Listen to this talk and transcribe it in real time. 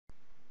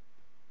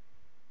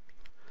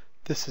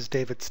This is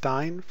David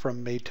Stein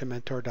from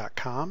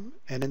MadeToMentor.com,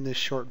 and in this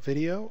short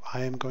video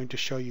I am going to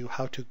show you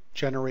how to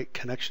generate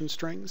connection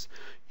strings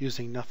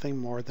using nothing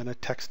more than a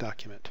text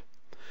document.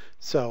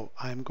 So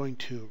I'm going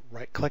to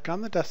right click on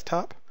the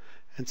desktop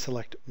and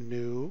select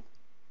New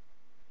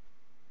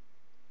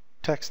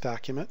Text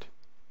Document.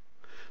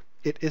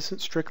 It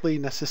isn't strictly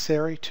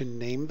necessary to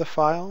name the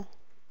file,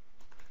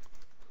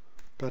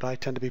 but I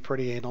tend to be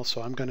pretty anal,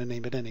 so I'm going to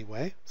name it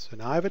anyway. So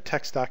now I have a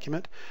text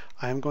document.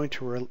 I am going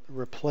to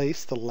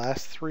replace the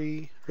last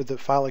three, or the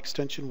file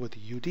extension, with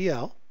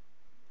UDL.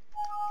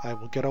 I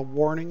will get a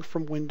warning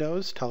from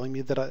Windows telling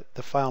me that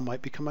the file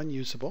might become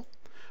unusable.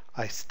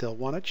 I still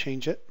want to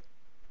change it.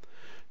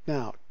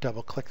 Now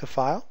double click the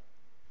file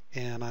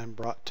and I'm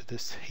brought to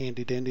this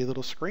handy dandy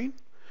little screen.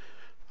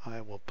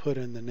 I will put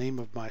in the name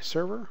of my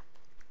server.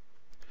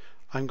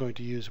 I'm going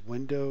to use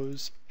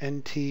Windows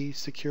NT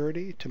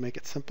Security to make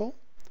it simple.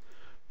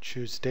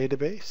 Choose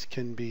database,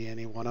 can be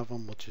any one of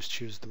them. We'll just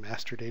choose the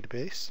master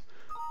database.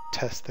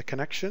 Test the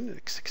connection,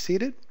 it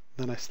succeeded.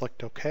 Then I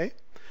select OK.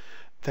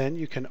 Then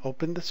you can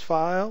open this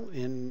file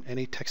in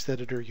any text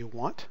editor you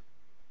want.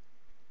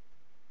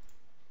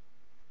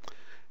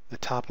 The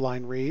top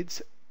line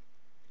reads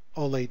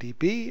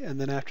OLADB, and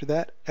then after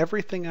that,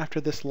 everything after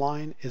this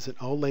line is an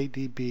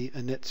OLADB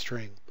init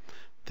string.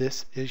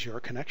 This is your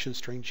connection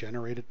string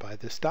generated by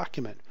this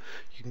document.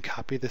 You can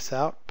copy this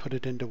out, put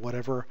it into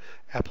whatever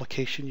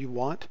application you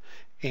want,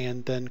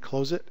 and then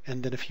close it.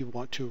 And then if you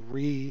want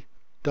to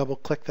double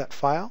click that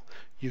file,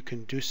 you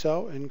can do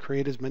so and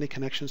create as many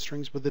connection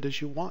strings with it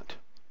as you want.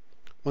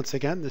 Once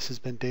again, this has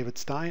been David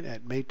Stein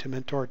at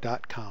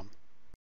MadeToMentor.com.